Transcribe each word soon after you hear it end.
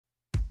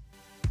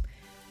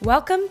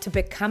Welcome to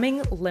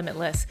Becoming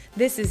Limitless.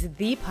 This is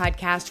the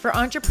podcast for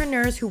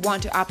entrepreneurs who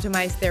want to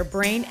optimize their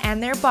brain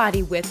and their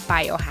body with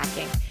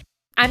biohacking.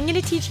 I'm going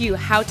to teach you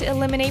how to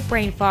eliminate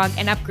brain fog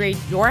and upgrade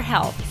your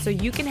health so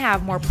you can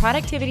have more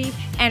productivity,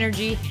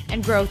 energy,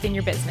 and growth in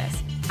your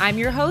business. I'm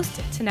your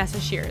host,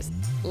 Tanessa Shears.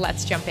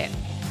 Let's jump in.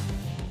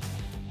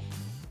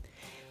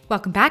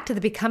 Welcome back to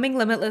the Becoming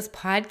Limitless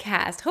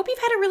podcast. Hope you've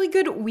had a really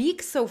good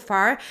week so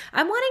far.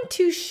 I'm wanting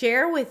to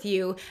share with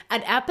you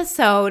an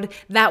episode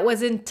that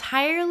was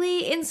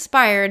entirely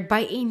inspired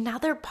by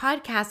another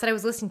podcast that I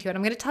was listening to, and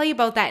I'm going to tell you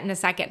about that in a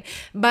second.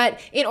 But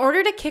in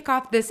order to kick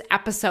off this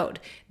episode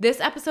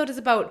is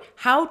about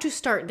how to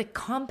start the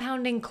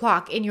compounding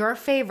clock in your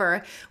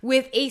favor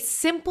with a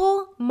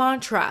simple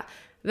mantra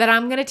that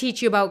I'm going to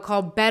teach you about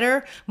called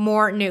Better,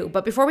 More, New.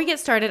 But before we get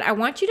started, I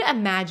want you to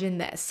imagine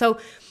this. So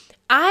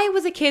I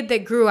was a kid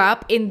that grew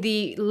up in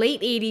the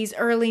late 80s,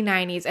 early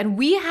 90s, and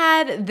we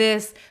had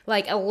this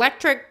like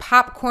electric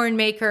popcorn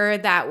maker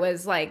that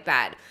was like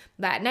that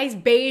nice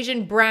beige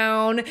and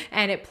brown,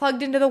 and it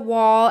plugged into the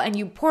wall, and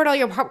you poured all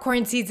your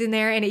popcorn seeds in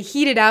there, and it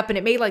heated up, and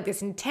it made like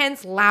this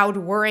intense, loud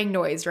whirring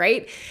noise,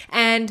 right?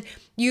 And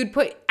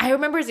I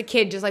remember as a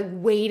kid just like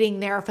waiting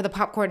there for the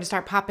popcorn to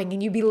start popping,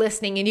 and you'd be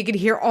listening and you could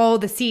hear all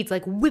the seeds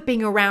like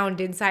whipping around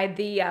inside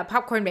the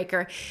popcorn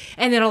maker.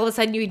 And then all of a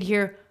sudden you'd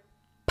hear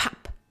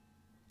pop,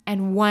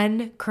 and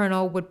one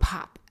kernel would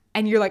pop.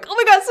 And you're like, oh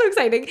my God, so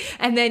exciting.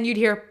 And then you'd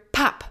hear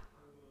pop,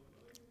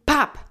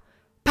 pop,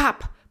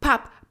 pop,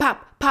 pop,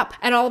 pop, pop.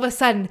 And all of a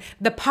sudden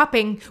the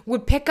popping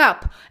would pick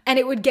up and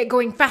it would get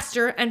going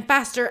faster and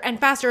faster and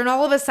faster. And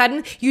all of a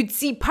sudden you'd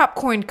see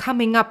popcorn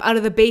coming up out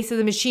of the base of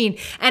the machine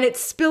and it's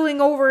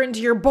spilling over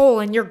into your bowl,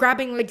 and you're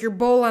grabbing like your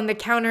bowl on the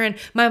counter. And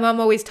my mom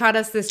always taught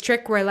us this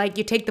trick where like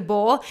you take the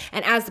bowl,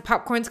 and as the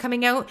popcorn's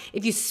coming out,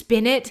 if you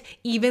spin it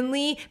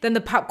evenly, then the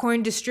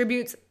popcorn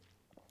distributes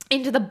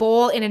into the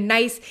bowl in a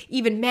nice,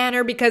 even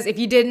manner, because if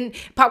you didn't,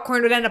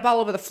 popcorn would end up all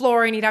over the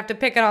floor and you'd have to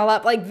pick it all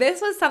up. Like, this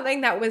was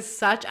something that was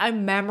such a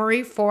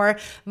memory for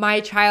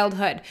my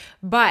childhood.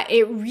 But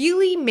it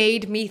really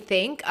made me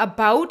think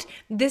about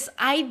this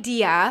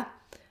idea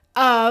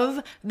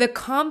of the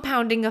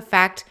compounding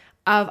effect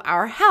of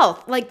our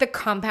health, like the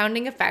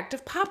compounding effect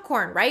of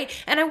popcorn, right?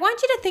 And I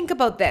want you to think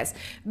about this.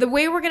 The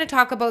way we're going to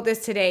talk about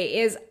this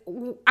today is,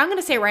 I'm going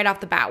to say right off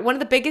the bat, one of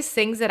the biggest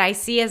things that I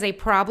see as a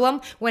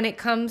problem when it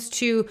comes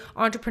to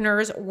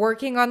entrepreneurs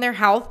working on their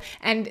health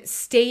and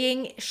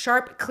staying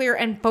sharp, clear,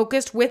 and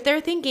focused with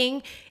their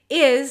thinking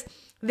is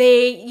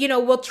they,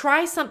 will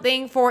try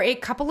something for a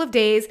couple of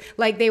days.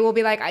 Like they will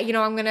be like, I'm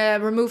going to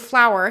remove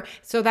flour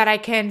so that I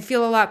can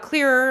feel a lot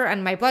clearer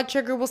and my blood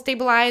sugar will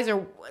stabilize,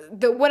 or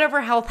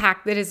whatever health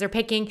hack that is they're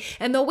picking.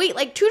 And they'll wait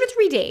like 2 to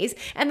 3 days.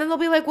 And then they'll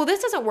be like, well,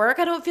 this doesn't work.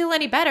 I don't feel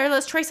any better.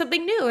 Let's try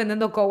something new. And then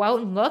they'll go out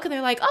and look and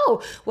they're like,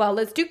 oh, well,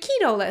 let's do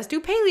keto. Let's do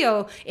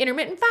paleo,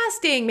 intermittent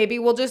fasting. Maybe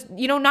we'll just,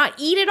 not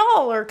eat at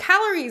all, or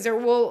calories,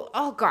 or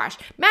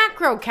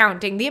macro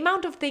counting, the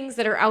amount of things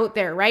that are out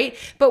there, right?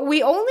 But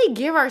we only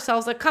give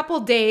ourselves a couple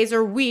days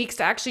or weeks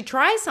to actually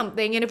try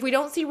something. And if we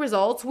don't see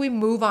results, we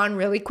move on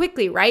really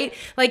quickly, right?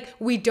 Like,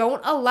 we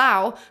don't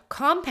allow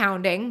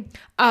compounding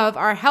of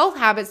our health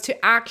habits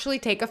to actually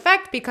take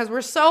effect because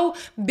we're so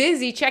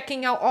busy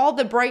checking out all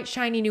the bright,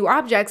 shiny new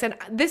objects. And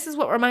this is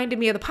what reminded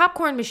me of the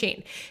popcorn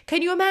machine.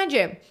 Can you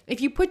imagine if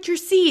you put your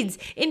seeds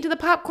into the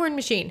popcorn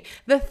machine?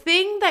 The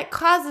thing that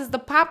causes the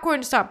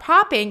popcorn to stop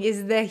popping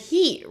is the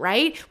heat,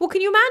 right? Well,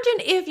 can you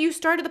imagine if you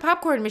started the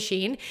popcorn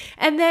machine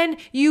and then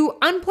you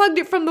unplugged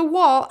it from the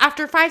wall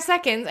after 5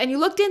 seconds and you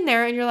looked in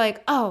there and you're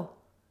like, oh,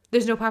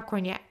 there's no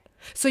popcorn yet.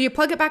 So you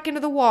plug it back into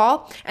the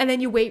wall and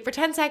then you wait for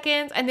 10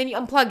 seconds and then you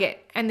unplug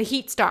it and the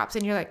heat stops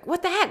and you're like,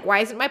 what the heck? Why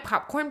isn't my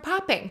popcorn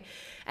popping?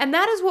 And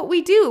that is what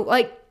we do.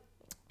 Like,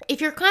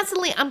 if you're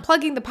constantly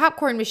unplugging the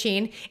popcorn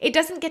machine, it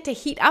doesn't get to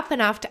heat up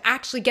enough to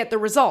actually get the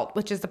result,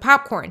 which is the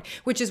popcorn,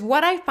 which is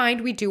what I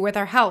find we do with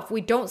our health.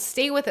 We don't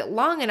stay with it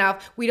long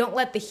enough. We don't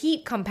let the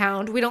heat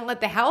compound. We don't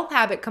let the health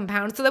habit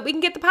compound so that we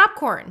can get the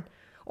popcorn,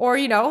 or,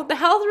 the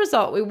health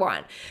result we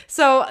want.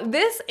 So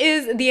this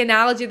is the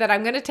analogy that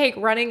I'm going to take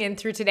running in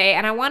through today.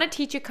 And I want to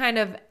teach you kind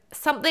of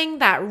something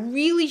that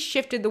really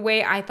shifted the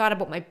way I thought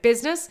about my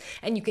business,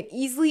 and you can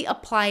easily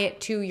apply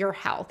it to your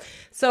health.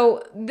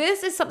 So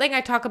this is something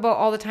I talk about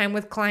all the time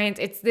with clients.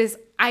 It's this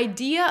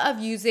idea of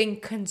using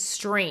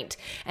constraint.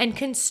 And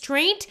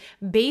constraint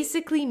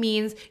basically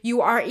means you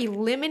are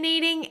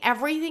eliminating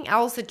everything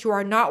else that you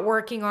are not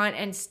working on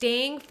and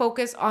staying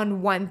focused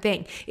on one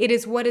thing. It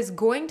is what is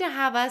going to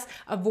have us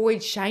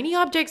avoid shiny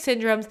object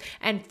syndromes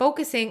and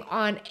focusing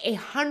on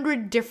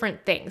 100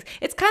 different things.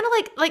 It's kind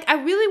of like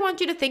I really want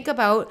you to think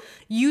about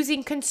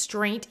using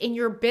constraint in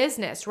your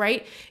business,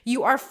 right?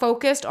 You are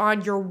focused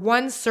on your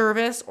one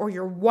service or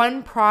your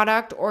one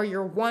product or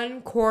your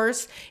one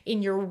course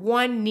in your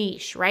one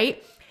niche,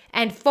 right?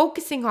 And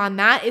focusing on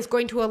that is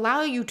going to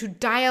allow you to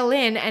dial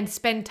in and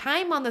spend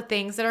time on the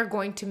things that are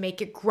going to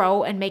make it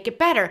grow and make it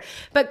better.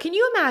 But can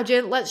you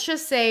imagine, let's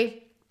just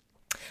say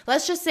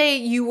Let's just say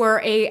you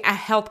were a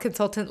health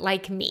consultant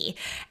like me,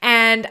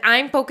 and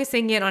I'm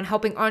focusing in on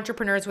helping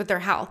entrepreneurs with their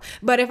health.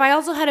 But if I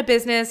also had a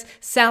business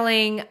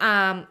selling,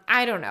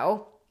 I don't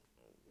know,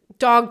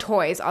 dog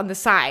toys on the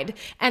side.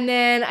 And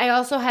then I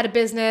also had a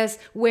business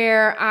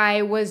where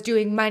I was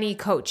doing money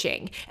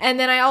coaching. And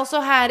then I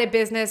also had a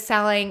business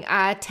selling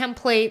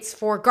templates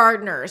for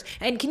gardeners.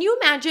 And can you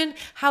imagine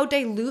how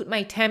dilute my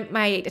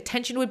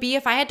attention would be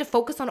if I had to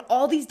focus on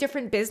all these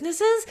different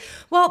businesses?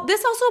 Well,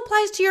 this also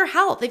applies to your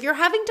health. If you're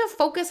having to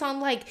focus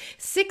on like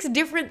 6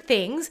 different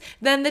things,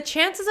 then the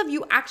chances of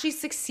you actually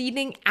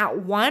succeeding at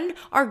one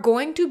are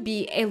going to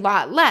be a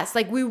lot less.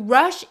 Like we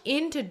rush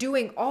into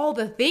doing all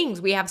the things.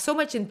 We have so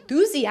much enthusiasm.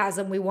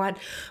 We want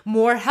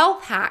more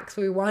health hacks.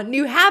 We want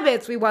new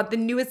habits. We want the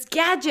newest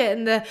gadget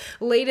and the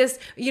latest,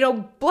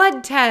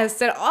 blood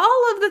tests and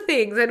all of the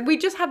things. And we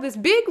just have this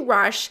big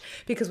rush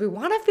because we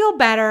want to feel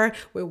better.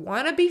 We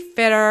want to be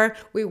fitter.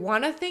 We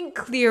want to think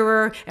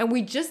clearer. And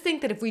we just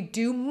think that if we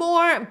do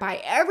more,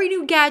 buy every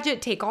new gadget,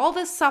 take all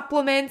the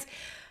supplements,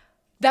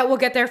 that we'll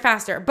get there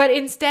faster. But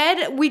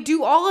instead, we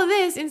do all of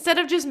this instead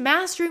of just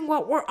mastering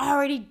what we're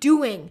already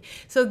doing.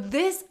 So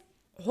this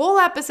whole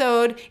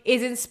episode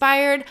is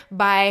inspired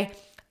by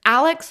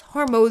Alex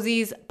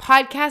Hormozi's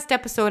podcast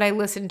episode I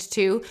listened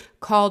to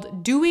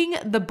called Doing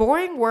the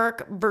Boring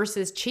Work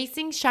versus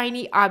Chasing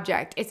Shiny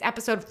Object. It's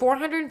episode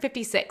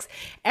 456.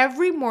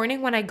 Every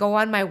morning when I go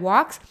on my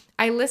walks,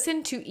 I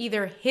listen to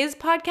either his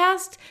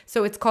podcast,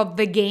 so it's called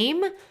The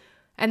Game,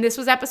 and this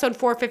was episode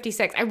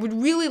 456. I would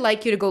really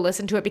like you to go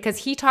listen to it because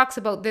he talks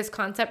about this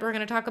concept we're going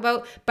to talk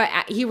about, but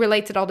he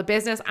relates it all to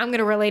business. I'm going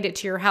to relate it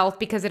to your health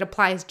because it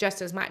applies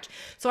just as much.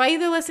 So I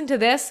either listen to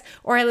this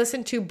or I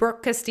listen to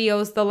Brooke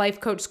Castillo's The Life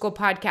Coach School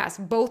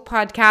podcast. Both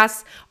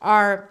podcasts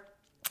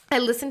I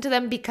listen to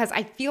them because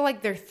I feel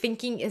like their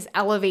thinking is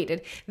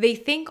elevated. They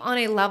think on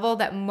a level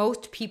that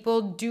most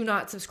people do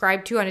not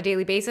subscribe to on a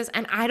daily basis.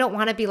 And I don't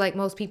want to be like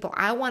most people.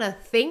 I want to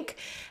think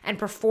and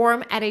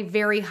perform at a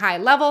very high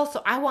level.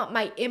 So I want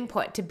my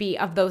input to be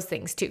of those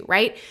things too,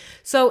 right?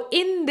 So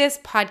in this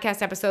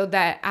podcast episode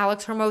that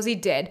Alex Hormozi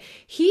did,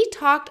 he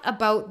talked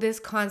about this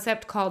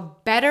concept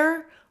called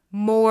better,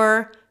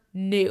 more,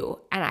 new.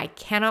 And I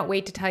cannot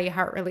wait to tell you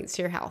how it relates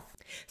to your health.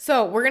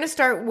 So we're going to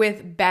start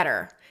with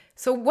better.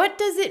 So what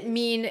does it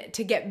mean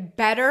to get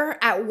better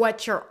at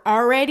what you're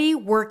already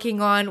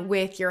working on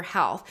with your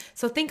health?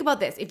 So think about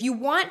this. If you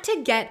want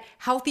to get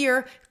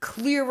healthier,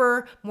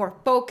 clearer, more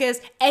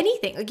focused,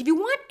 anything, like if you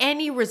want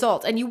any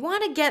results and you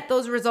want to get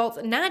those results,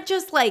 not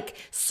just like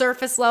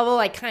surface level,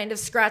 like kind of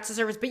scratch the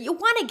surface, but you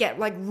want to get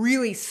like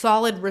really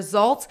solid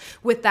results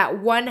with that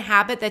one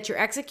habit that you're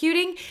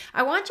executing,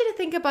 I want you to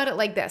think about it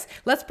like this.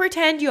 Let's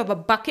pretend you have a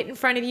bucket in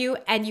front of you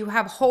and you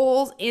have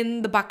holes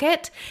in the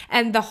bucket,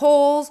 and the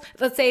holes,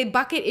 let's say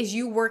bucket is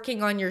you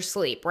working on your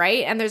sleep,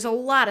 right? And there's a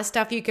lot of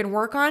stuff you can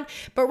work on,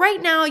 but right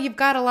now you've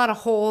got a lot of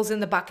holes in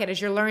the bucket as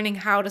you're learning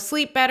how to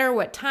sleep better,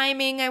 what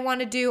timing I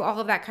want to do, all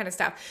of that kind of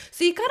stuff.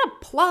 So you got to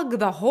plug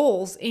the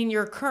holes in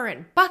your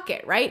current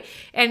bucket, right?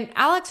 And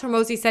Alex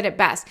Hormozi said it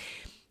best.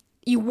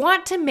 You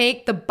want to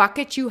make the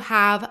bucket you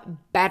have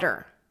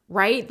better,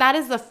 right? That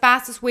is the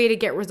fastest way to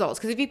get results.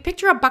 Because if you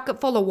picture a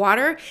bucket full of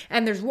water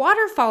and there's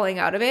water falling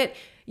out of it,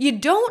 you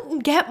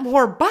don't get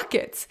more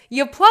buckets.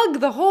 You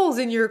plug the holes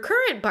in your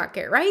current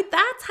bucket, right?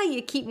 That's how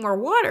you keep more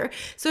water.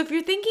 So if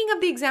you're thinking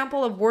of the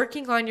example of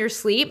working on your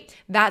sleep,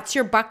 that's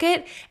your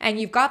bucket,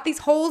 and you've got these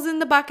holes in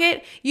the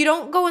bucket, you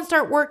don't go and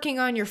start working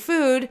on your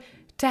food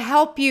to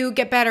help you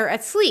get better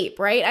at sleep,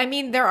 right? I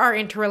mean, there are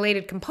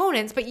interrelated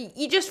components, but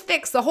you just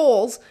fix the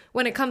holes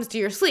when it comes to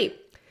your sleep.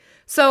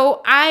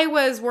 So I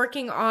was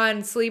working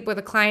on sleep with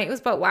a client, it was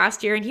about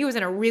last year, and he was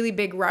in a really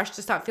big rush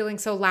to stop feeling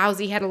so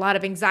lousy. He had a lot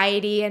of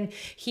anxiety, and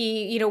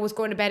he, was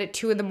going to bed at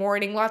 2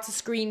 a.m, lots of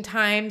screen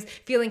times,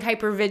 feeling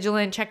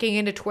hypervigilant, checking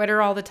into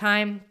Twitter all the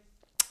time.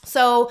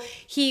 So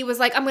he was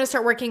like, I'm going to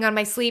start working on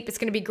my sleep. It's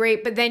going to be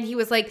great. But then he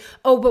was like,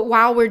 oh, but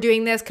while we're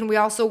doing this, can we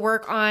also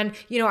work on,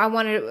 I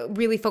want to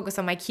really focus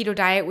on my keto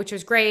diet, which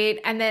was great.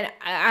 And then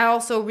I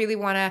also really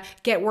want to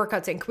get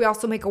workouts in. Can we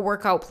also make a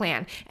workout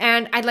plan?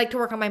 And I'd like to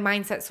work on my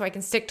mindset so I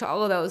can stick to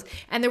all of those.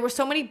 And there were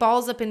so many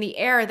balls up in the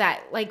air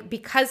that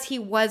because he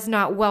was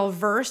not well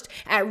versed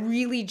at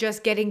really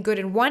just getting good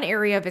in one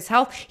area of his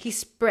health, he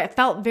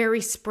felt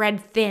very spread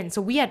thin.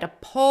 So we had to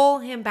pull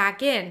him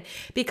back in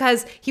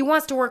because he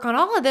wants to work on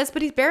all of this,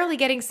 but he's barely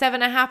getting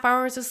 7.5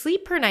 hours of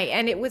sleep per night,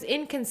 and it was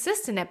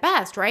inconsistent at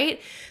best,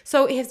 right?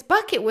 So his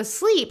bucket was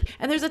sleep,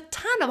 and there's a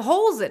ton of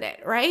holes in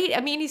it, right?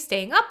 I mean, he's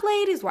staying up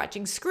late, he's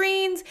watching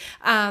screens,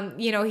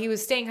 he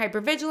was staying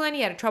hypervigilant,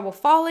 he had trouble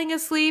falling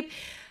asleep.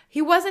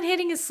 He wasn't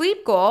hitting his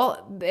sleep goal.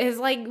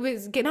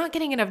 Was not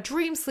getting enough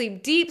dream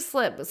sleep, deep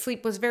sleep.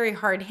 Sleep was very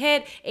hard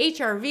hit.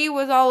 HRV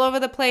was all over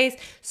the place.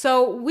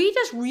 So we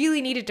just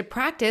really needed to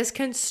practice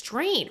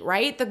constraint,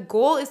 right? The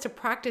goal is to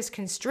practice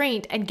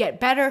constraint and get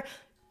better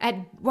at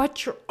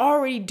what you're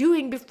already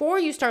doing before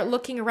you start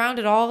looking around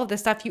at all of the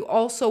stuff you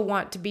also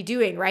want to be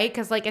doing, right?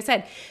 Because like I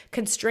said,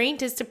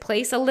 constraint is to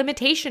place a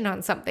limitation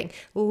on something.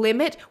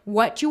 Limit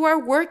what you are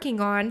working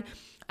on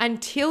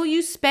until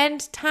you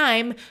spend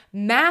time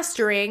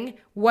mastering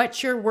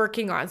what you're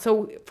working on.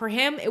 So for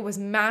him, it was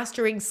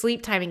mastering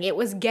sleep timing. It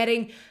was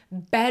getting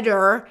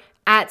better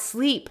at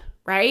sleep,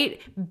 right?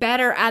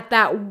 Better at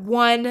that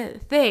one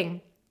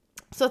thing.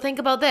 So think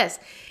about this.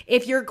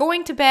 If you're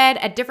going to bed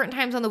at different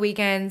times on the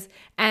weekends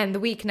and the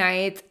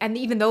weeknights, and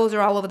even those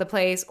are all over the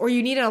place, or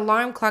you need an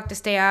alarm clock to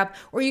stay up,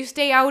 or you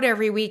stay out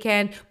every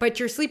weekend, but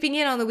you're sleeping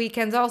in on the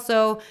weekends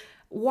also,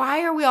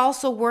 why are we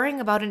also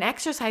worrying about an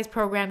exercise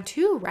program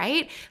too,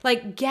 right?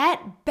 Like,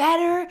 get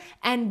better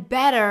and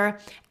better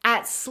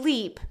at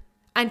sleep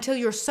until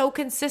you're so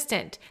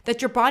consistent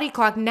that your body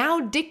clock now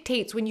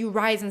dictates when you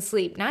rise and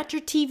sleep, not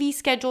your TV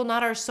schedule,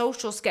 not our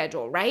social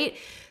schedule, right?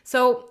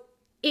 So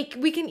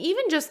we can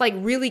even just like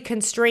really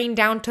constrain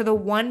down to the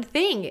one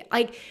thing.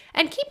 Like,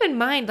 and keep in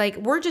mind, like,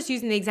 we're just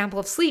using the example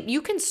of sleep.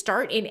 You can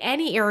start in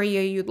any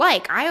area you'd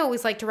like. I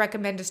always like to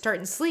recommend to start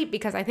in sleep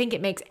because I think it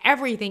makes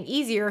everything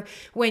easier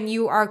when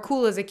you are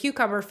cool as a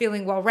cucumber,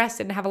 feeling well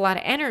rested and have a lot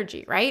of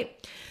energy,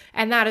 right?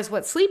 And that is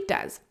what sleep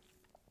does.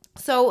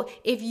 So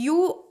if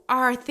you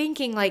are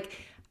thinking like,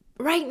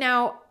 right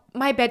now,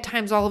 my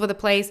bedtime's all over the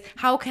place.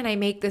 How can I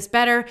make this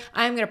better?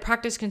 I'm going to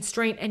practice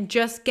constraint and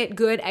just get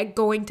good at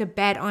going to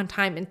bed on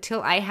time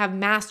until I have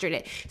mastered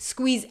it.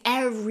 Squeeze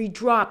every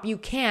drop you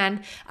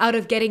can out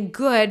of getting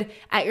good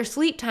at your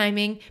sleep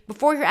timing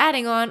before you're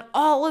adding on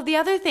all of the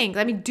other things.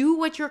 I mean, do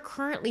what you're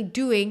currently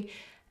doing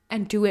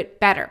and do it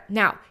better.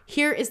 Now,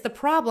 here is the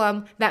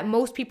problem that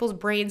most people's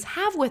brains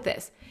have with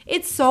this.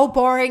 It's so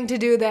boring to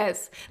do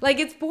this. Like,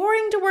 it's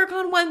boring to work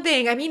on one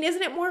thing. I mean,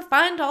 isn't it more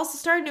fun to also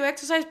start a new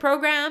exercise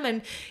program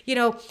and,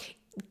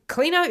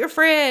 clean out your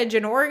fridge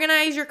and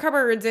organize your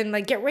cupboards and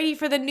like get ready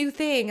for the new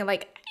thing? And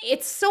like,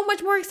 it's so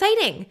much more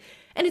exciting.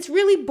 And it's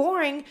really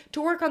boring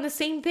to work on the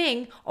same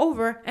thing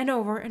over and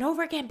over and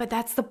over again. But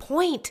that's the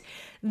point.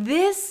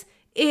 This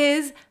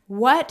is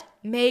what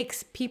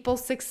makes people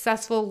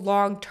successful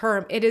long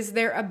term. It is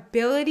their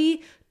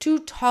ability to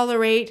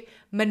tolerate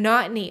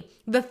monotony.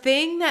 The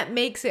thing that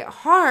makes it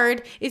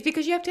hard is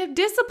because you have to have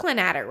discipline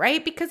at it,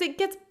 right? Because it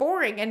gets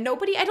boring and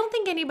I don't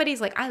think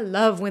anybody's like, I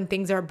love when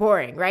things are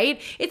boring,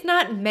 right? It's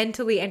not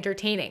mentally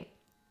entertaining.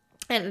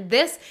 And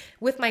this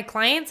with my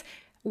clients,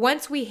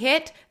 once we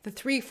hit the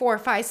 3, 4,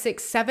 5,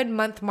 6, 7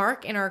 month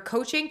mark in our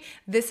coaching,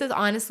 this is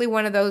honestly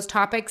one of those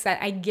topics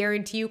that I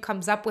guarantee you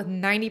comes up with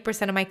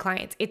 90% of my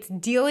clients. It's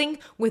dealing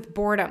with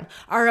boredom,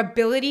 our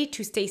ability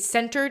to stay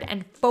centered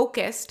and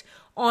focused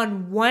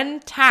on one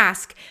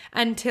task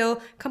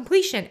until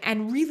completion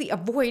and really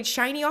avoid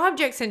shiny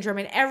object syndrome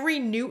and every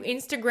new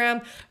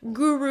Instagram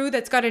guru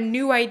that's got a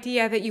new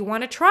idea that you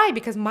want to try.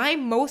 Because my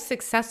most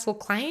successful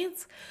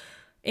clients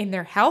in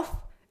their health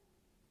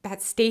that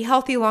stay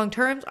healthy long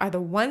term are the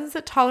ones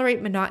that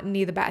tolerate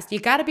monotony the best. You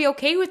got to be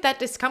okay with that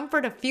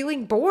discomfort of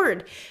feeling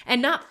bored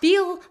and not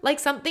feel like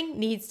something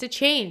needs to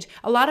change.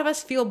 A lot of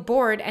us feel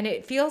bored, and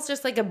it feels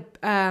just like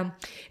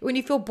when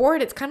you feel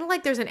bored, it's kind of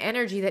like there's an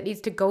energy that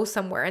needs to go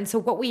somewhere. And so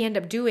what we end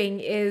up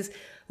doing is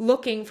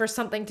looking for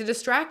something to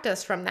distract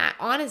us from that.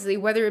 Honestly,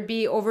 whether it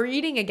be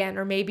overeating again,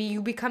 or maybe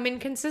you become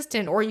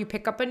inconsistent, or you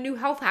pick up a new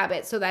health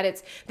habit so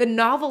that the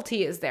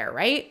novelty is there,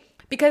 right?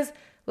 Because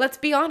let's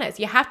be honest,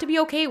 you have to be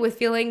okay with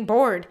feeling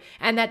bored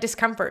and that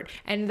discomfort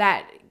and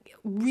that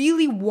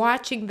really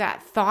watching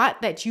that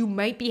thought that you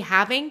might be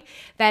having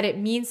that it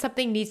means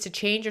something needs to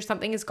change or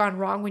something has gone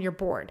wrong when you're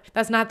bored.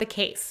 That's not the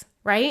case,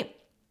 right?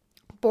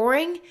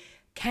 Boring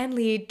can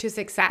lead to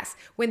success.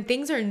 When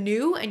things are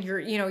new and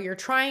you're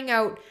trying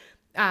out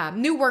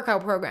new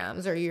workout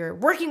programs or you're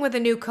working with a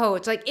new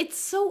coach, like, it's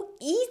so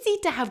easy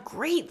to have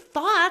great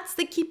thoughts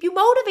that keep you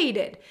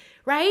motivated,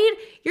 right?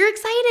 You're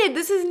excited.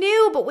 This is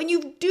new. But when you're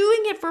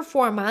doing it for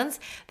 4 months,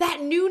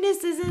 that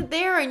newness isn't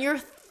there and your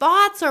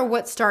thoughts are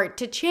what start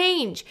to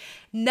change.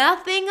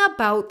 Nothing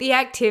about the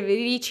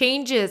activity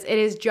changes. It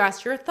is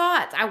just your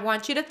thoughts. I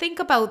want you to think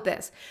about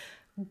this.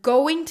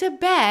 Going to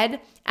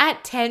bed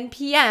at 10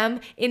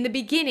 p.m. in the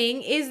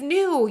beginning is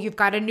new. You've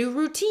got a new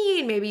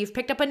routine. Maybe you've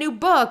picked up a new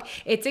book.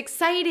 It's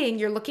exciting.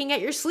 You're looking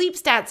at your sleep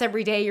stats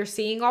every day. You're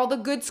seeing all the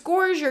good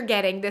scores you're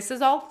getting. This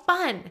is all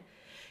fun.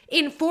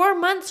 In 4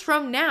 months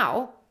from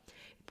now,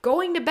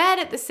 going to bed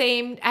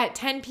at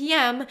 10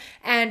 p.m.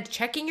 and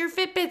checking your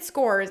Fitbit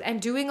scores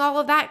and doing all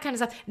of that kind of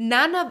stuff,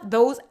 none of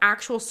those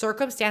actual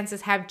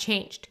circumstances have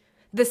changed.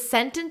 The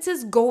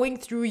sentences going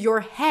through your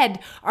head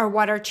are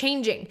what are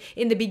changing.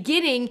 In the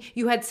beginning,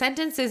 you had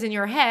sentences in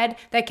your head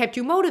that kept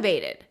you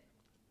motivated.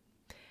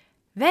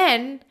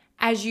 Then,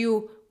 as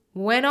you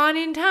went on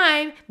in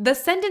time, the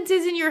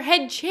sentences in your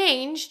head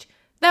changed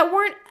that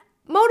weren't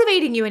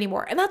motivating you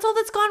anymore. And that's all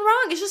that's gone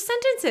wrong. It's just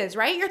sentences,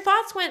 right? Your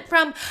thoughts went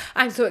from,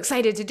 I'm so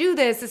excited to do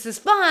this. This is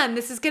fun.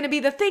 This is going to be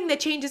the thing that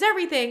changes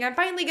everything. I'm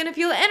finally going to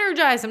feel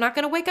energized. I'm not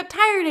going to wake up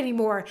tired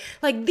anymore.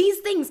 Like, these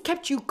things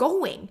kept you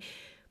going.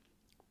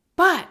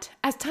 But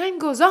as time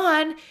goes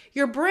on,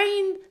 your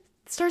brain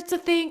starts to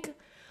think,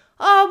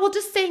 oh, well,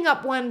 just staying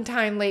up one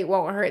time late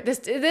won't hurt.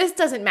 This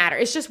doesn't matter.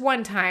 It's just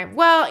one time.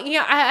 Well,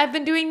 I've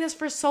been doing this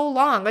for so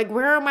long. Like,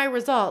 where are my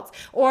results?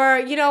 Or,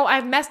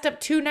 I've messed up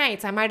 2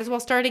 nights. I might as well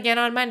start again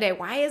on Monday.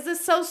 Why is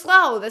this so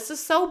slow? This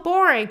is so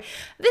boring.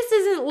 This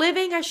isn't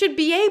living. I should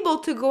be able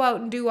to go out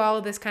and do all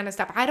of this kind of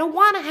stuff. I don't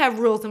want to have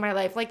rules in my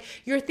life. Like,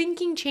 your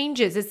thinking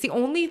changes. It's the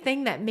only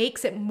thing that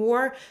makes it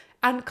more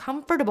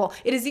uncomfortable.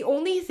 It is the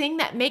only thing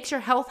that makes your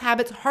health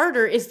habits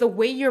harder, is the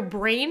way your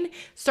brain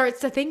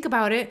starts to think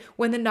about it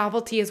when the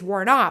novelty is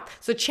worn off.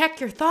 So check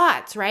your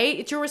thoughts, right?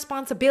 It's your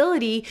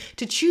responsibility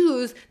to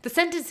choose the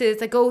sentences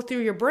that go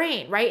through your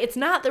brain, right? It's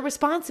not the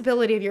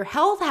responsibility of your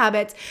health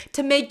habits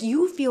to make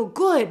you feel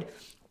good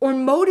or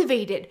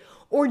motivated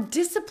or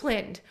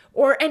disciplined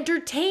or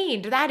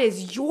entertained. That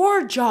is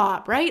your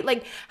job, right?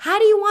 Like, how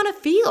do you want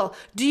to feel?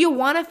 Do you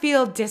want to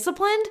feel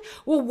disciplined?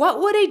 Well,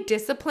 what would a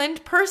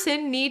disciplined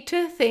person need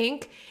to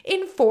think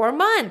in 4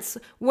 months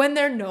when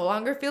they're no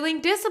longer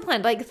feeling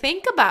disciplined? Like,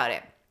 think about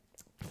it.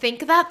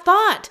 Think that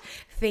thought.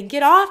 Think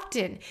it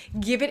often.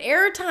 Give it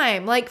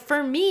airtime. Like,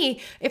 for me,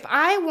 if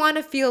I want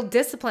to feel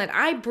disciplined,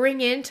 I bring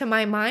into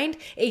my mind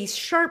a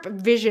sharp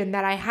vision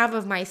that I have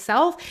of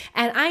myself,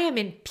 and I am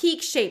in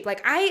peak shape.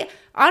 Like,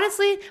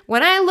 honestly,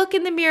 when I look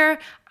in the mirror,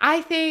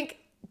 I think,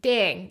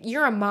 dang,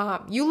 you're a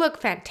mom. You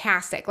look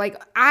fantastic. Like,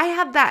 I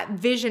have that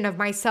vision of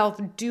myself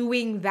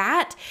doing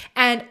that.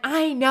 And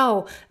I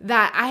know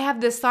that I have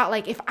this thought,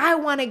 like, if I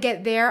want to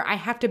get there, I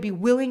have to be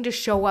willing to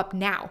show up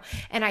now.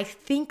 And I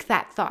think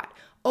that thought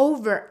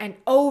over and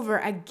over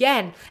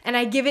again. And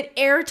I give it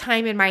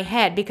airtime in my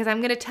head, because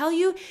I'm going to tell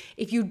you,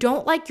 if you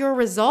don't like your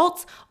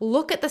results,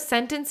 look at the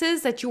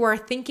sentences that you are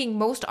thinking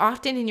most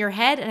often in your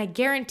head. And I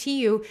guarantee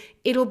you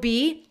it'll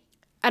be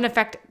an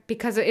effect,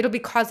 because it'll be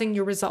causing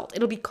your result.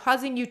 It'll be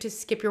causing you to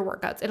skip your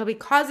workouts. It'll be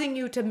causing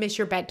you to miss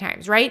your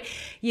bedtimes, right?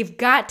 You've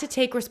got to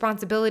take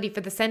responsibility for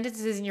the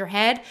sentences in your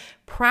head.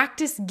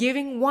 Practice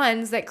giving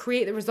ones that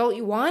create the result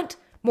you want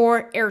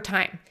more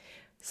airtime.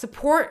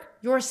 Support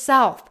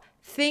yourself.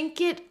 Think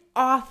it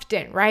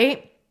often,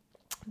 right?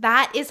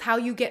 That is how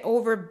you get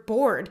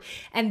overboard.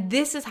 And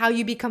this is how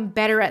you become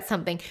better at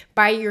something,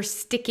 by your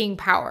sticking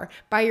power,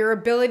 by your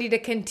ability to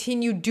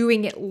continue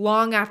doing it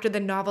long after the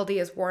novelty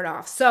is worn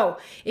off. So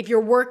if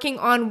you're working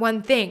on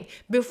one thing,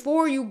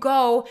 before you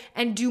go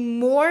and do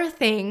more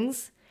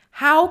things,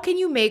 how can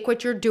you make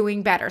what you're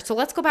doing better? So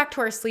let's go back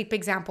to our sleep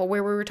example,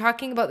 where we were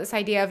talking about this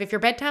idea of, if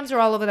your bedtimes are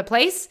all over the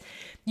place,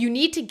 you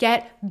need to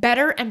get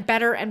better and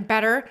better and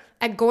better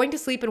at going to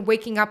sleep and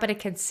waking up at a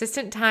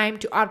consistent time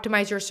to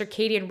optimize your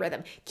circadian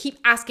rhythm. Keep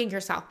asking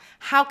yourself,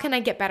 how can I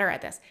get better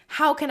at this?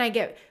 How can I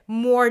get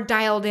more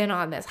dialed in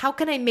on this? How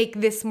can I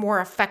make this more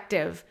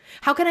effective?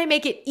 How can I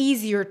make it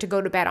easier to go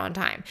to bed on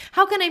time?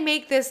 How can I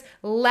make this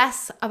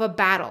less of a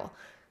battle?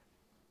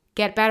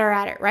 Get better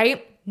at it,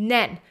 right?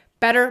 Then,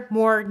 better,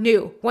 more,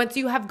 new. Once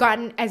you have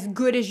gotten as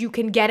good as you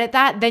can get at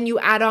that, then you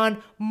add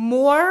on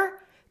more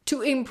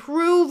to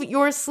improve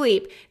your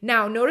sleep.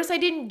 Now, notice I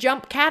didn't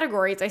jump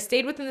categories. I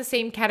stayed within the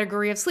same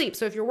category of sleep.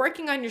 So if you're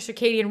working on your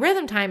circadian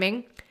rhythm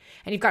timing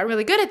and you've gotten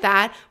really good at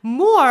that,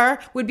 more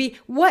would be,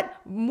 what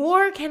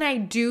more can I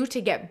do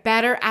to get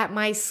better at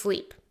my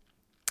sleep?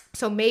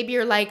 So maybe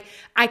you're like,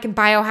 I can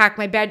biohack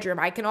my bedroom.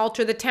 I can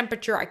alter the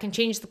temperature. I can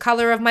change the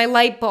color of my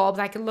light bulbs.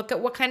 I can look at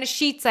what kind of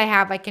sheets I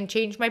have. I can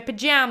change my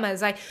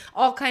pajamas.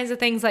 All kinds of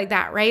things like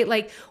that, right?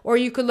 Like, or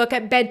you could look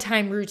at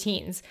bedtime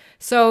routines.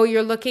 So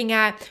you're looking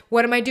at,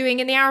 what am I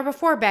doing in the hour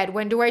before bed?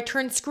 When do I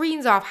turn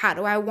screens off? How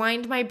do I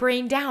wind my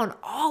brain down?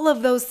 All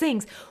of those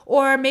things.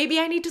 Or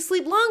maybe I need to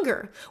sleep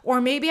longer. Or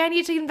maybe I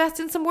need to invest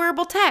in some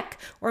wearable tech.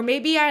 Or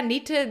maybe I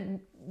need to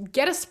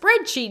get a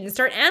spreadsheet and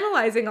start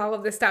analyzing all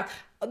of this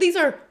stuff. These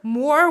are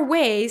more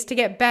ways to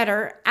get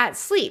better at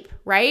sleep,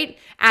 right?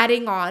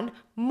 Adding on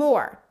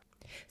more.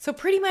 So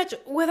pretty much,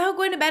 without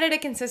going to bed at a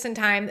consistent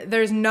time,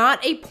 there's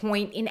not a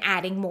point in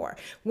adding more.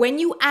 When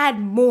you add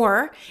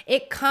more,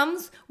 it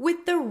comes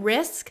with the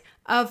risk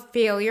of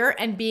failure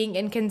and being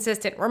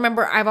inconsistent.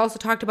 Remember, I've also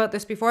talked about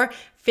this before.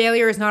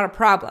 Failure is not a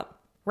problem,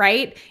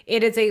 right?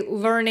 It is a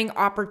learning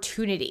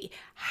opportunity.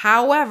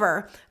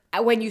 However,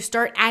 when you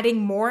start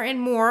adding more and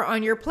more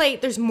on your plate,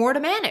 there's more to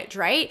manage,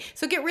 right?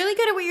 So get really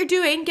good at what you're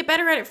doing, get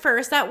better at it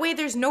first. That way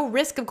there's no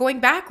risk of going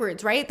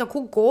backwards, right? The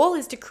whole goal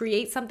is to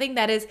create something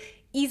that is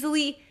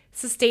easily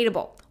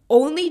sustainable.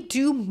 Only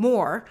do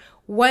more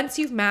once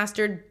you've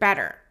mastered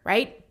better,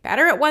 right?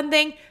 Better at one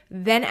thing,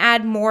 then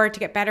add more to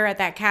get better at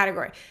that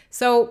category.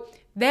 So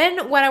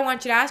then what I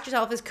want you to ask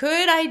yourself is,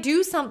 could I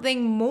do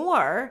something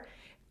more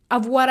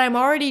of what I'm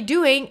already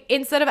doing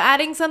instead of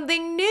adding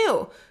something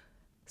new?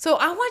 So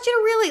I want you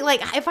to really,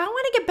 like, if I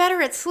want to get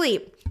better at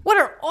sleep, what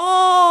are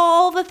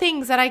all the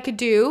things that I could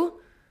do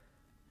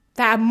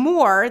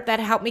that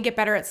help me get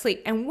better at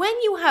sleep? And when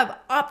you have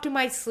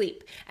optimized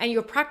sleep and you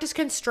have practice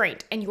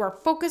constraint and you are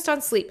focused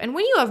on sleep, and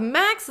when you have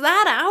maxed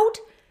that out,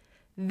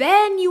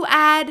 then you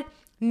add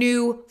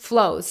new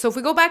flows. So if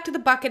we go back to the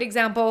bucket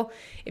example,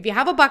 if you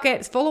have a bucket,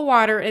 it's full of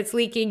water, and it's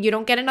leaking, you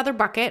don't get another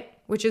bucket,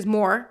 which is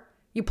more.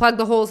 You plug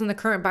the holes in the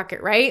current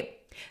bucket, right?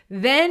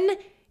 Then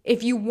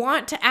If you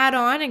want to add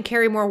on and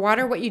carry more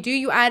water, what you do,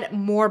 you add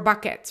more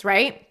buckets,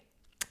 right?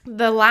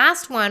 The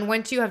last one,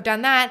 once you have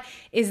done that,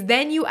 is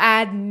then you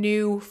add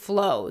new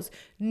flows,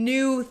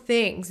 new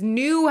things,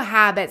 new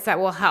habits that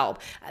will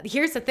help.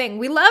 Here's the thing.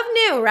 We love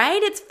new,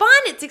 right? It's fun.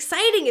 It's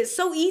exciting. It's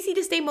so easy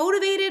to stay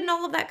motivated and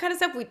all of that kind of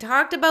stuff. We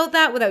talked about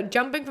that without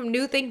jumping from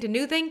new thing to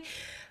new thing.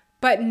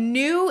 But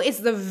new is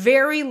the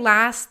very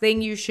last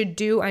thing you should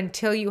do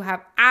until you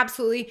have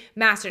absolutely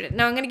mastered it.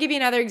 Now, I'm going to give you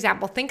another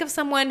example. Think of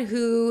someone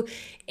who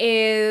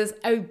is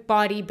a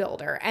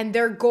bodybuilder and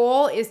their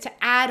goal is to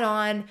add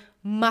on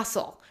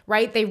muscle.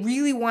 Right? They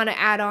really want to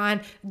add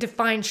on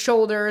defined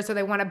shoulders, or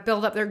they want to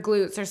build up their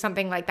glutes or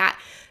something like that.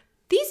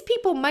 These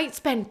people might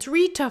spend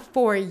 3 to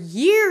 4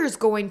 years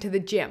going to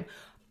the gym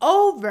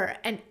over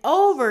and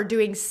over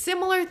doing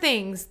similar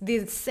things,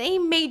 the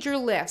same major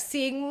lifts,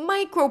 seeing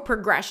micro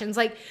progressions.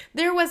 Like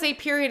there was a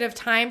period of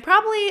time,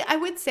 probably I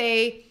would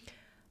say,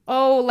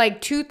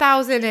 like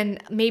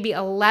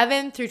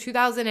 2011 through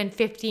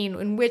 2015,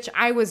 in which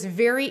I was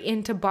very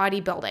into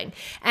bodybuilding,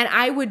 and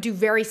I would do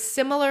very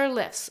similar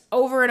lifts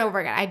over and over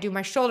again. I'd do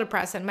my shoulder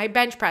press and my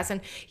bench press,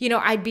 and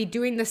I'd be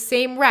doing the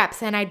same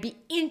reps, and I'd be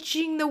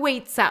inching the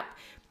weights up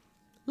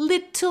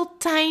little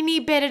tiny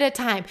bit at a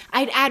time.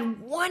 I'd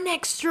add one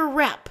extra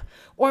rep,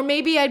 or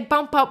maybe I'd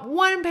bump up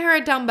one pair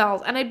of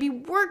dumbbells, and I'd be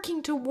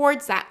working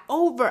towards that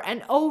over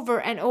and over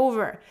and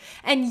over,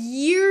 and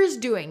years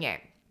doing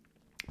it.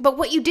 But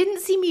what you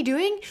didn't see me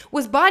doing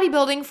was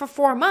bodybuilding for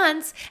 4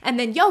 months, and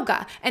then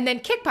yoga, and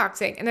then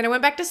kickboxing, and then I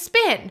went back to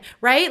spin,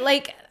 right?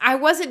 Like I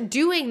wasn't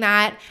doing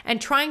that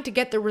and trying to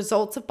get the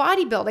results of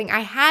bodybuilding. I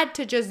had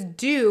to just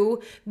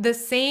do the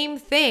same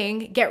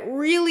thing,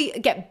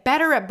 get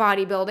better at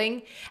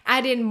bodybuilding,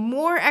 add in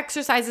more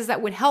exercises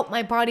that would help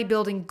my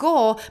bodybuilding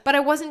goal, but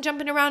I wasn't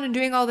jumping around and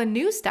doing all the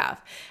new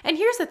stuff. And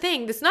here's the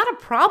thing, it's not a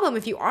problem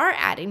if you are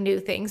adding new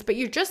things, but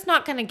you're just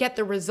not going to get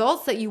the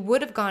results that you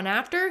would have gone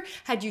after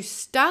had you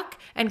stuck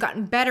and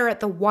gotten better at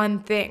the one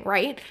thing,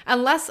 right?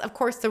 Unless, of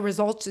course, the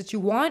results that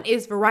you want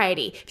is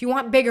variety. If you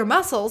want bigger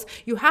muscles,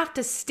 you have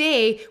to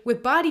stay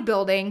with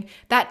bodybuilding,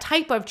 that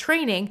type of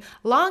training,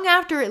 long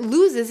after it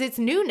loses its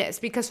newness,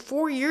 because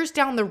 4 years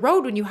down the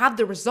road, when you have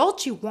the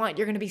results you want,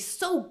 you're going to be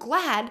so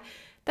glad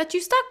that you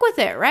stuck with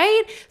it,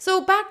 right? So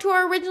back to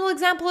our original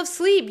example of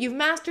sleep, you've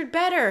mastered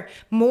better,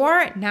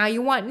 more, now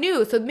you want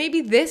new. So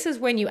maybe this is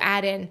when you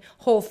add in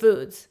whole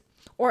foods,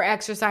 or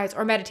exercise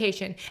or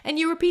meditation, and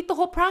you repeat the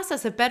whole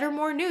process of better,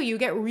 more, new. You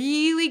get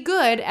really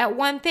good at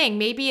one thing.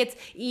 Maybe it's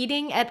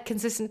eating at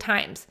consistent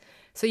times.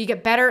 So you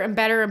get better and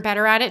better and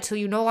better at it till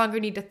you no longer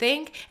need to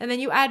think, and then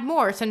you add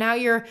more. So now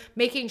you're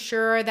making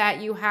sure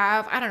that you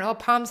have, a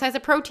palm size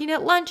of protein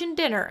at lunch and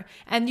dinner,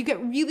 and you get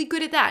really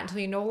good at that until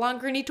you no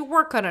longer need to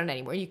work on it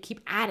anymore. You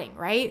keep adding,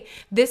 right?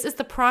 This is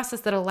the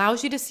process that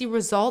allows you to see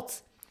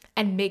results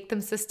and make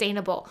them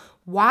sustainable.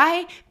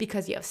 Why?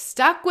 Because you have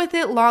stuck with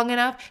it long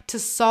enough to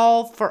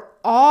solve for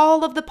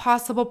all of the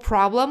possible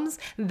problems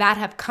that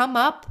have come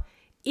up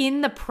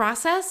in the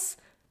process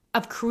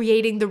of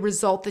creating the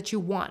result that you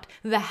want,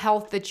 the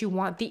health that you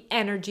want, the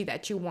energy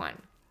that you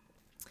want.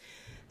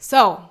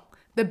 So,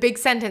 the big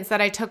sentence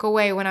that I took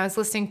away when I was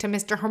listening to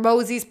Mr.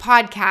 Hormozi's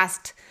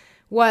podcast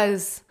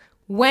was,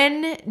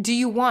 when do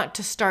you want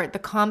to start the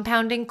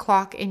compounding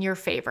clock in your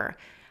favor?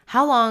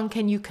 How long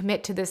can you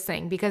commit to this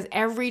thing? Because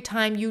every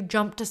time you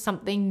jump to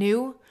something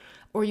new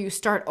or you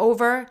start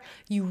over,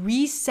 you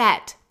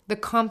reset the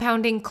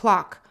compounding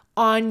clock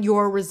on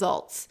your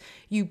results.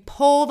 You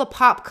pull the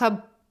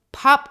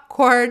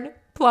popcorn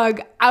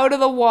plug out of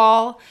the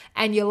wall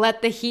and you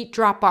let the heat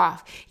drop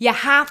off. You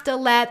have to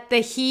let the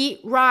heat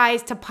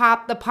rise to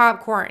pop the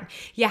popcorn.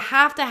 You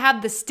have to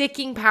have the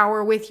sticking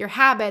power with your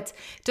habits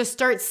to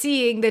start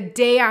seeing the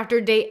day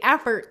after day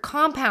effort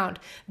compound,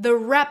 the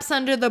reps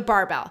under the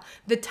barbell,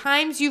 the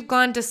times you've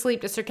gone to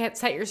sleep to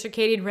set your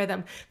circadian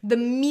rhythm, the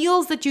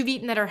meals that you've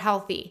eaten that are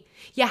healthy.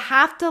 You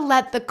have to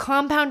let the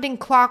compounding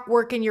clock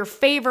work in your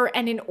favor.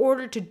 And in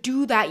order to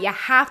do that, you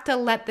have to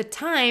let the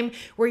time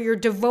where you're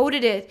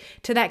devoted it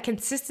to that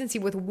consistency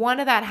with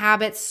one of that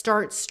habit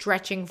start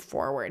stretching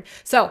forward.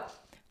 So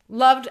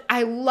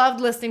I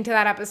loved listening to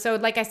that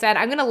episode. Like I said,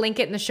 I'm going to link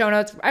it in the show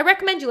notes. I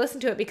recommend you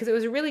listen to it because it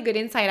was a really good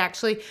insight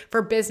actually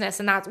for business.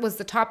 And that was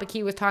the topic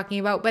he was talking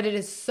about, but it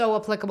is so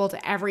applicable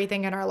to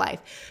everything in our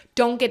life.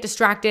 Don't get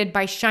distracted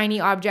by shiny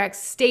objects.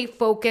 Stay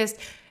focused.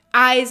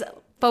 Eyes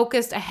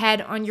focused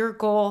ahead on your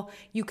goal.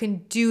 You can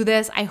do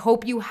this. I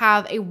hope you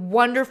have a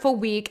wonderful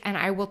week, and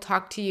I will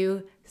talk to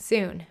you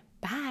soon.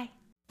 Bye.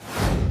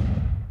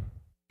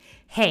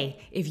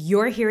 Hey, if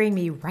you're hearing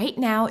me right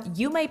now,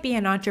 you might be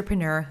an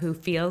entrepreneur who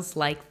feels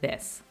like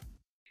this.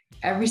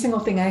 Every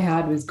single thing I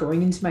had was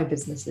going into my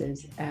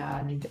businesses,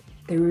 and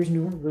there was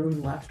no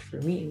room left for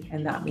me.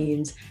 And that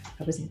means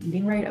I wasn't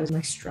eating right. My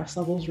stress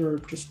levels were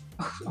just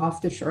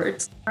off the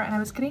charts. And I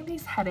was getting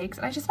these headaches,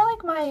 and I just felt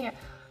like my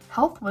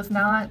health was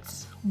not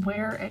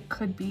where it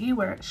could be,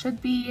 where it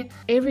should be.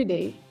 Every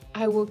day,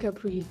 I woke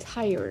up really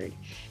tired.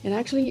 And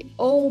actually,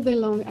 all day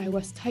long, I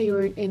was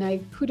tired and I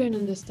couldn't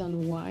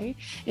understand why.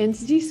 And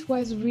this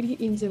was really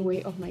in the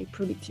way of my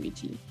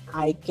productivity.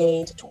 I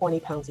gained 20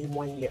 pounds in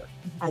 1 year,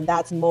 and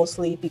that's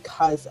mostly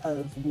because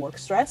of work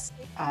stress.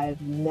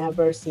 I've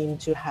never seemed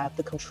to have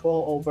the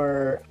control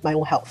over my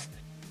own health.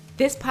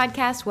 This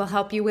podcast will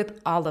help you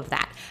with all of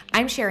that.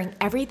 I'm sharing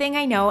everything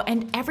I know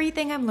and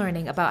everything I'm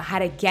learning about how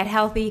to get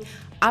healthy,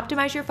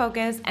 optimize your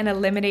focus, and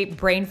eliminate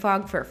brain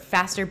fog for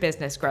faster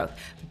business growth.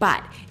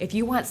 But if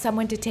you want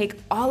someone to take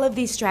all of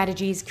these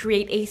strategies,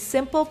 create a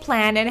simple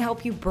plan, and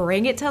help you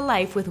bring it to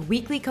life with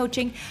weekly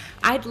coaching,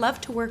 I'd love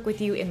to work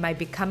with you in my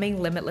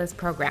Becoming Limitless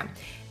program.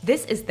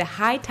 This is the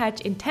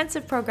high-touch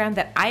intensive program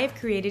that I have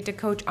created to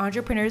coach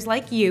entrepreneurs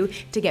like you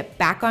to get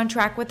back on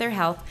track with their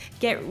health,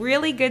 get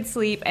really good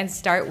sleep, and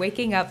start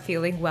waking up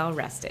feeling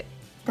well-rested.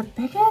 The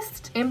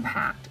biggest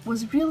impact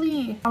was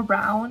really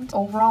around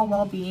overall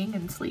well-being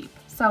and sleep.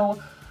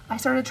 So I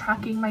started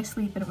tracking my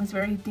sleep, and it was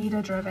very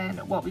data-driven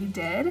what we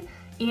did.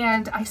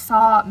 And I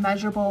saw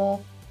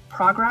measurable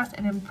progress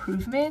and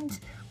improvement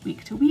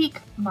week to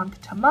week,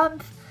 month to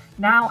month.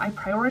 Now I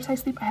prioritize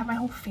sleep. I have my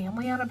whole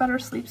family on a better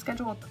sleep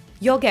schedule.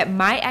 You'll get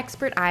my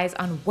expert eyes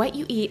on what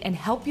you eat and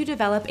help you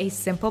develop a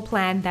simple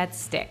plan that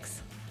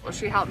sticks. Well,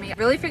 she helped me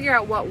really figure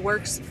out what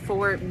works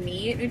for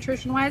me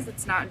nutrition-wise.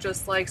 It's not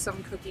just like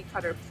some cookie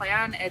cutter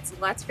plan. It's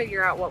let's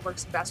figure out what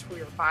works best for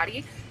your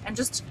body and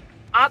just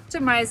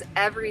optimize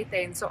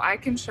everything so I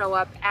can show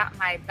up at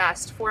my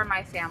best for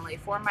my family,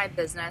 for my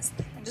business,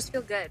 and just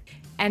feel good.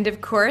 And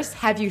of course,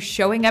 have you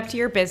showing up to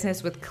your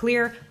business with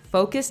clear,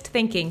 focused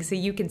thinking so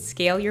you can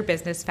scale your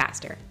business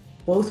faster.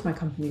 Both my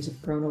companies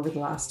have grown over the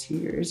last 2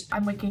 years.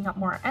 I'm waking up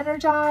more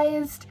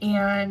energized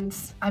and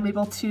I'm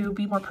able to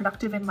be more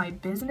productive in my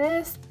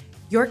business.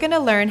 You're going to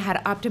learn how to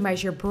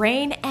optimize your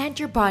brain and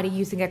your body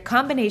using a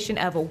combination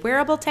of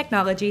wearable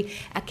technology,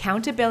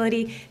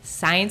 accountability,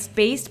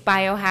 science-based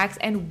biohacks,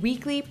 and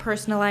weekly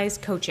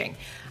personalized coaching.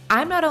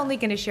 I'm not only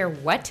going to share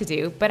what to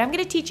do, but I'm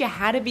going to teach you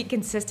how to be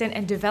consistent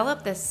and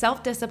develop the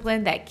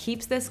self-discipline that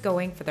keeps this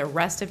going for the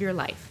rest of your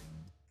life.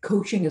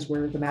 Coaching is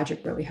where the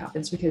magic really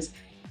happens, because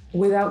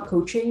without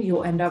coaching,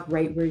 you'll end up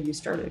right where you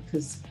started,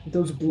 because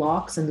those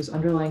blocks and those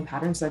underlying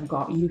patterns that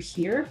got you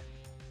here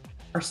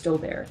are still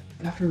there.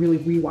 You have to really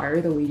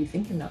rewire the way you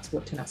think, and that's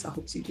what Tanessa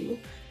helps you do.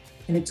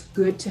 And it's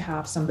good to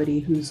have somebody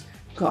who's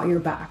got your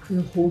back, who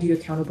will hold you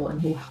accountable,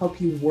 and who will help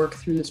you work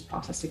through this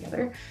process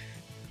together.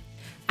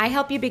 I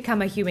help you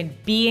become a human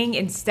being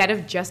instead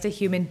of just a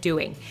human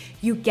doing.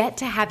 You get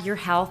to have your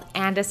health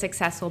and a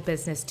successful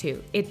business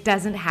too. It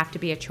doesn't have to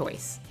be a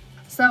choice.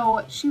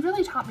 So she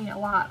really taught me a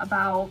lot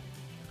about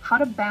how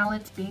to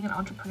balance being an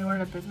entrepreneur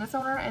and a business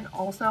owner and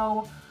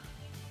also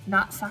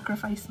not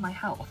sacrifice my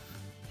health.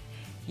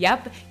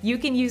 Yep, you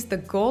can use the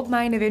gold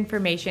mine of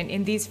information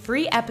in these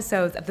free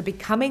episodes of the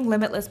Becoming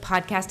Limitless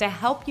podcast to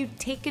help you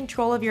take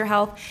control of your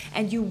health,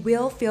 and you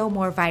will feel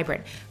more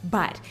vibrant.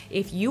 But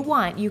if you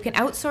want, you can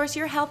outsource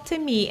your health to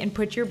me and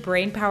put your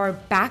brain power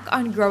back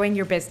on growing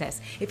your business.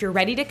 If you're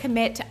ready to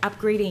commit to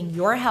upgrading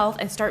your health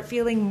and start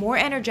feeling more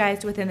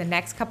energized within the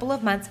next couple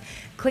of months,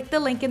 click the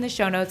link in the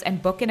show notes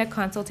and book in a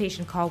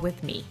consultation call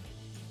with me.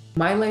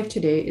 My life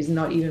today is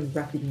not even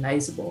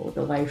recognizable with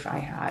the life I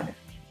had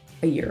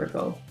a year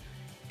ago.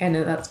 And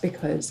that's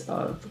because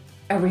of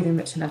everything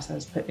that Tanessa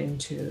has put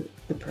into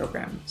the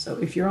program. So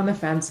if you're on the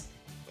fence,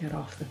 get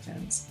off the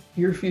fence.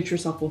 Your future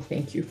self will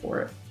thank you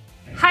for it.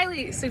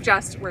 Highly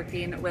suggest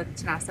working with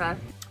Tanessa.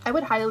 I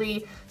would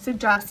highly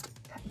suggest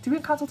doing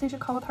a consultation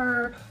call with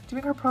her,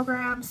 doing her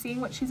program,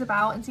 seeing what she's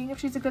about, and seeing if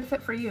she's a good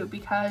fit for you,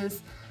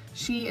 because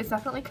she is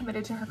definitely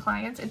committed to her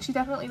clients and she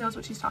definitely knows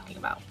what she's talking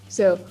about.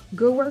 So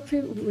go work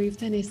with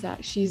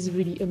Tanessa. She's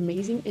really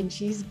amazing and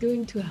she's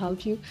going to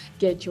help you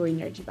get your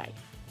energy back.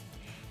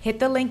 Hit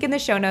the link in the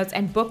show notes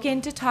and book in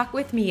to talk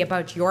with me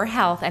about your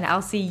health, and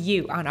I'll see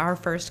you on our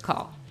first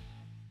call.